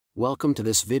Welcome to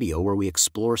this video where we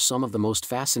explore some of the most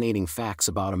fascinating facts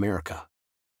about America.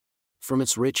 From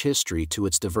its rich history to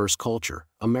its diverse culture,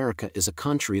 America is a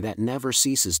country that never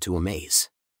ceases to amaze.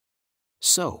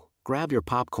 So, grab your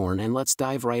popcorn and let's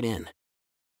dive right in.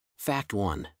 Fact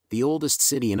 1. The oldest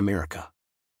city in America.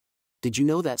 Did you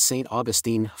know that St.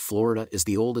 Augustine, Florida is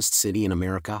the oldest city in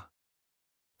America?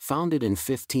 Founded in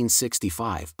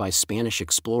 1565 by Spanish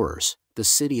explorers, the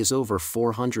city is over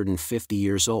 450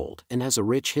 years old and has a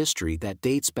rich history that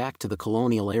dates back to the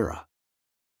colonial era.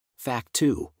 Fact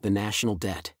 2. The national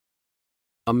debt.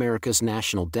 America's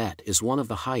national debt is one of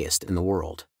the highest in the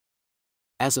world.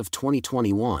 As of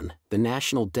 2021, the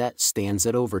national debt stands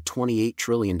at over $28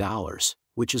 trillion,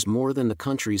 which is more than the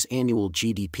country's annual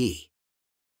GDP.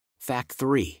 Fact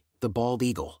 3. The bald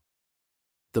eagle.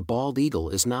 The bald eagle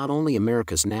is not only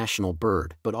America's national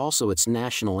bird but also its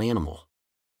national animal.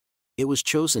 It was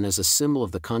chosen as a symbol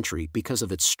of the country because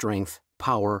of its strength,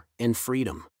 power, and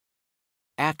freedom.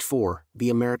 Fact 4. The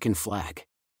American flag.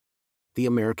 The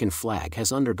American flag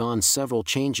has undergone several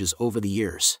changes over the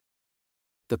years.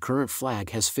 The current flag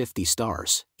has 50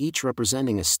 stars, each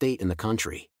representing a state in the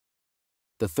country.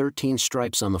 The 13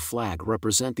 stripes on the flag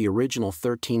represent the original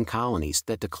 13 colonies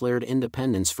that declared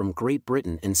independence from Great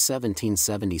Britain in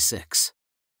 1776.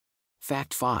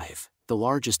 Fact 5. The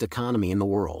largest economy in the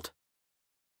world.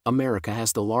 America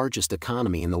has the largest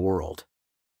economy in the world.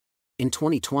 In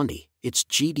 2020, its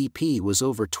GDP was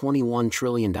over $21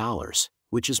 trillion,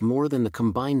 which is more than the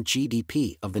combined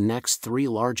GDP of the next three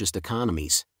largest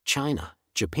economies, China,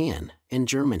 Japan, and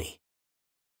Germany.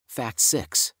 Fact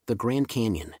 6. The Grand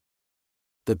Canyon.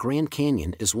 The Grand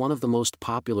Canyon is one of the most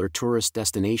popular tourist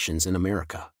destinations in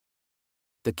America.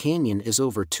 The canyon is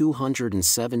over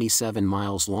 277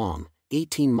 miles long,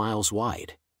 18 miles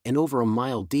wide, and over a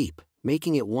mile deep,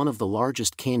 making it one of the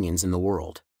largest canyons in the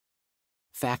world.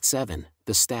 Fact 7.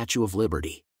 The Statue of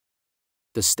Liberty.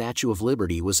 The Statue of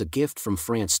Liberty was a gift from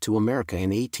France to America in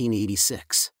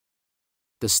 1886.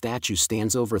 The statue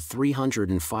stands over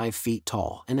 305 feet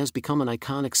tall and has become an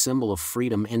iconic symbol of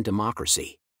freedom and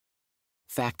democracy.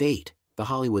 Fact 8. The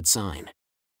Hollywood sign.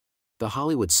 The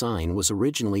Hollywood sign was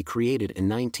originally created in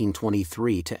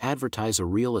 1923 to advertise a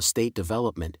real estate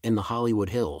development in the Hollywood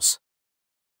Hills.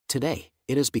 Today,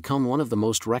 it has become one of the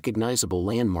most recognizable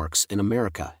landmarks in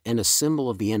America and a symbol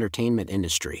of the entertainment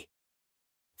industry.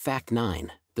 Fact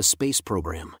 9. The space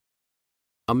program.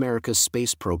 America's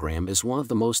space program is one of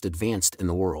the most advanced in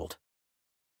the world.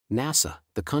 NASA,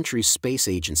 the country's space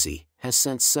agency, has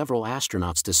sent several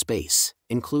astronauts to space,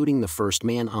 including the first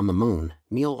man on the moon,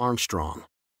 Neil Armstrong.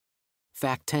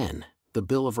 Fact 10. The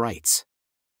Bill of Rights.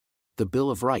 The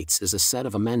Bill of Rights is a set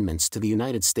of amendments to the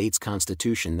United States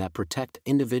Constitution that protect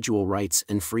individual rights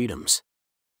and freedoms.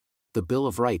 The Bill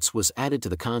of Rights was added to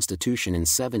the Constitution in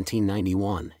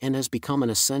 1791 and has become an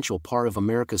essential part of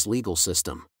America's legal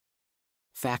system.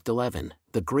 Fact 11.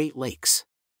 The Great Lakes.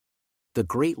 The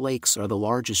Great Lakes are the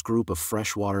largest group of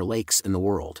freshwater lakes in the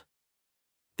world.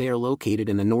 They are located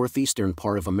in the northeastern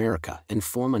part of America and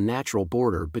form a natural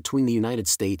border between the United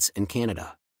States and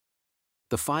Canada.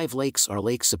 The 5 lakes are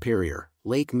Lake Superior,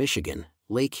 Lake Michigan,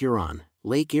 Lake Huron,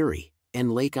 Lake Erie,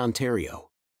 and Lake Ontario.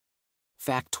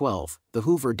 Fact 12. The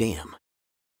Hoover Dam.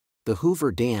 The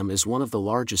Hoover Dam is one of the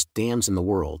largest dams in the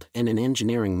world and an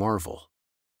engineering marvel.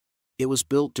 It was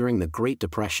built during the Great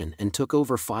Depression and took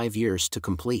over 5 years to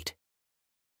complete.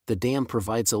 The dam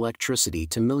provides electricity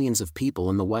to millions of people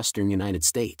in the western United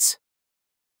States.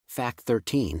 Fact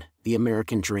 13. The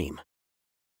American Dream.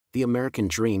 The American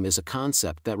Dream is a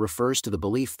concept that refers to the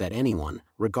belief that anyone,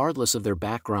 regardless of their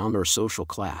background or social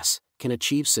class, can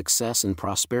achieve success and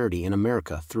prosperity in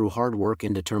America through hard work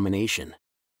and determination.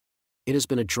 It has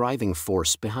been a driving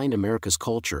force behind America's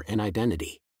culture and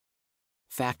identity.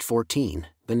 Fact 14.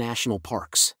 The National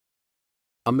Parks.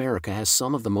 America has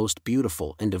some of the most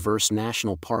beautiful and diverse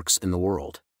national parks in the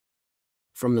world.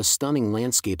 From the stunning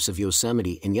landscapes of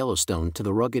Yosemite and Yellowstone to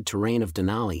the rugged terrain of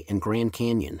Denali and Grand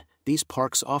Canyon, these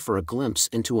parks offer a glimpse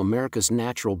into America's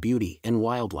natural beauty and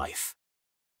wildlife.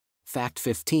 Fact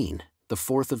 15. The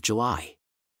 4th of July.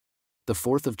 The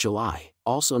 4th of July,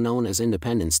 also known as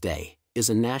Independence Day,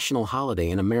 is a national holiday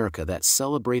in America that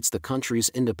celebrates the country's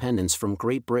independence from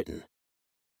Great Britain.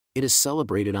 It is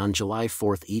celebrated on July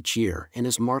 4th each year and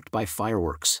is marked by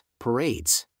fireworks,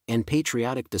 parades, and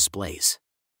patriotic displays.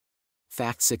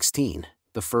 Fact 16.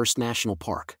 The first national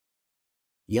park.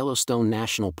 Yellowstone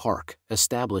National Park,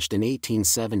 established in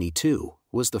 1872,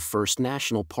 was the first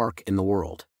national park in the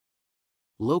world.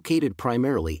 Located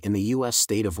primarily in the U.S.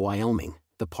 state of Wyoming,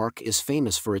 the park is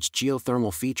famous for its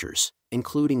geothermal features,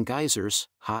 including geysers,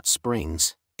 hot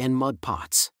springs, and mud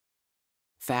pots.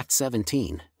 Fact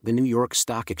 17, the New York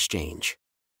Stock Exchange.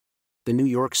 The New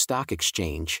York Stock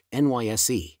Exchange,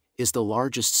 NYSE, is the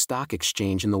largest stock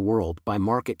exchange in the world by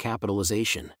market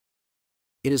capitalization.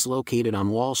 It is located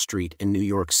on Wall Street in New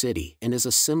York City and is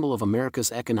a symbol of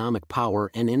America's economic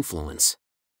power and influence.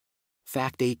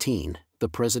 Fact 18, the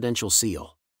Presidential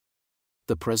Seal.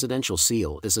 The Presidential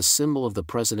Seal is a symbol of the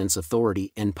President's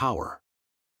authority and power.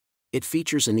 It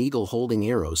features an eagle holding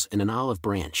arrows and an olive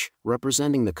branch,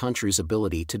 representing the country's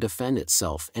ability to defend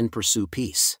itself and pursue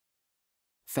peace.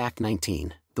 Fact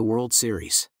 19, the World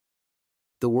Series.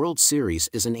 The World Series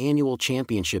is an annual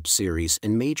championship series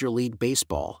in Major League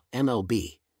Baseball,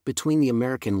 MLB, between the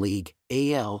American League,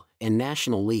 AL, and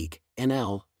National League,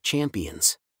 NL,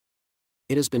 champions.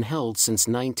 It has been held since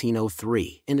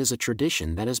 1903 and is a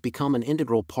tradition that has become an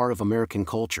integral part of American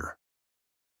culture.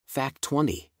 Fact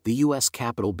 20, the U.S.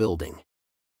 Capitol Building.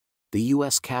 The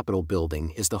U.S. Capitol Building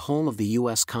is the home of the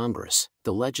U.S. Congress,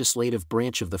 the legislative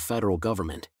branch of the federal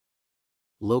government.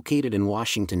 Located in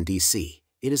Washington, D.C.,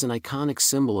 it is an iconic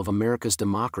symbol of America's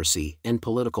democracy and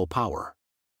political power.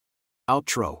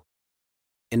 Outro.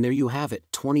 And there you have it,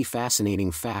 20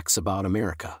 fascinating facts about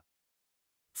America.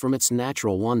 From its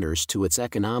natural wonders to its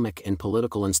economic and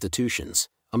political institutions,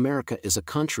 America is a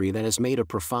country that has made a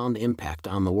profound impact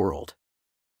on the world.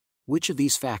 Which of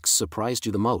these facts surprised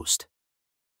you the most?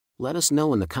 Let us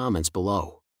know in the comments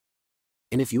below.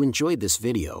 And if you enjoyed this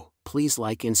video, please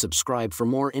like and subscribe for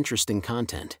more interesting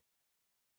content.